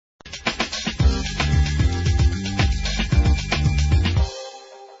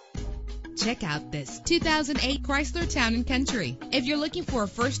Check out this 2008 Chrysler Town & Country. If you're looking for a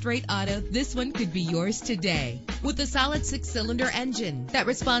first-rate auto, this one could be yours today. With a solid 6-cylinder engine that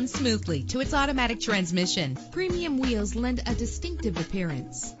responds smoothly to its automatic transmission, premium wheels lend a distinctive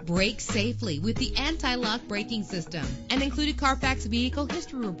appearance. Brake safely with the anti-lock braking system. An included Carfax Vehicle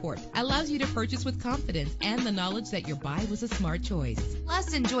History Report allows you to purchase with confidence and the knowledge that your buy was a smart choice.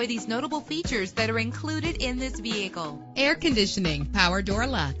 Plus, enjoy these notable features that are included in this vehicle: air conditioning, power door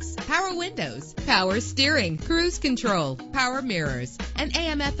locks, power windows, power steering, cruise control, power mirrors, an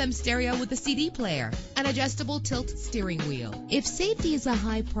AM/FM stereo with a CD player, an adjustable tilt steering wheel. If safety is a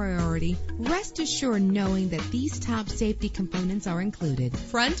high priority, rest assured knowing that these top safety components are included: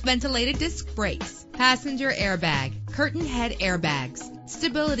 front ventilated disc brakes, passenger airbag, curtain head airbags,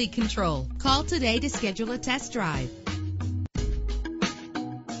 stability control. Call today to schedule a test drive.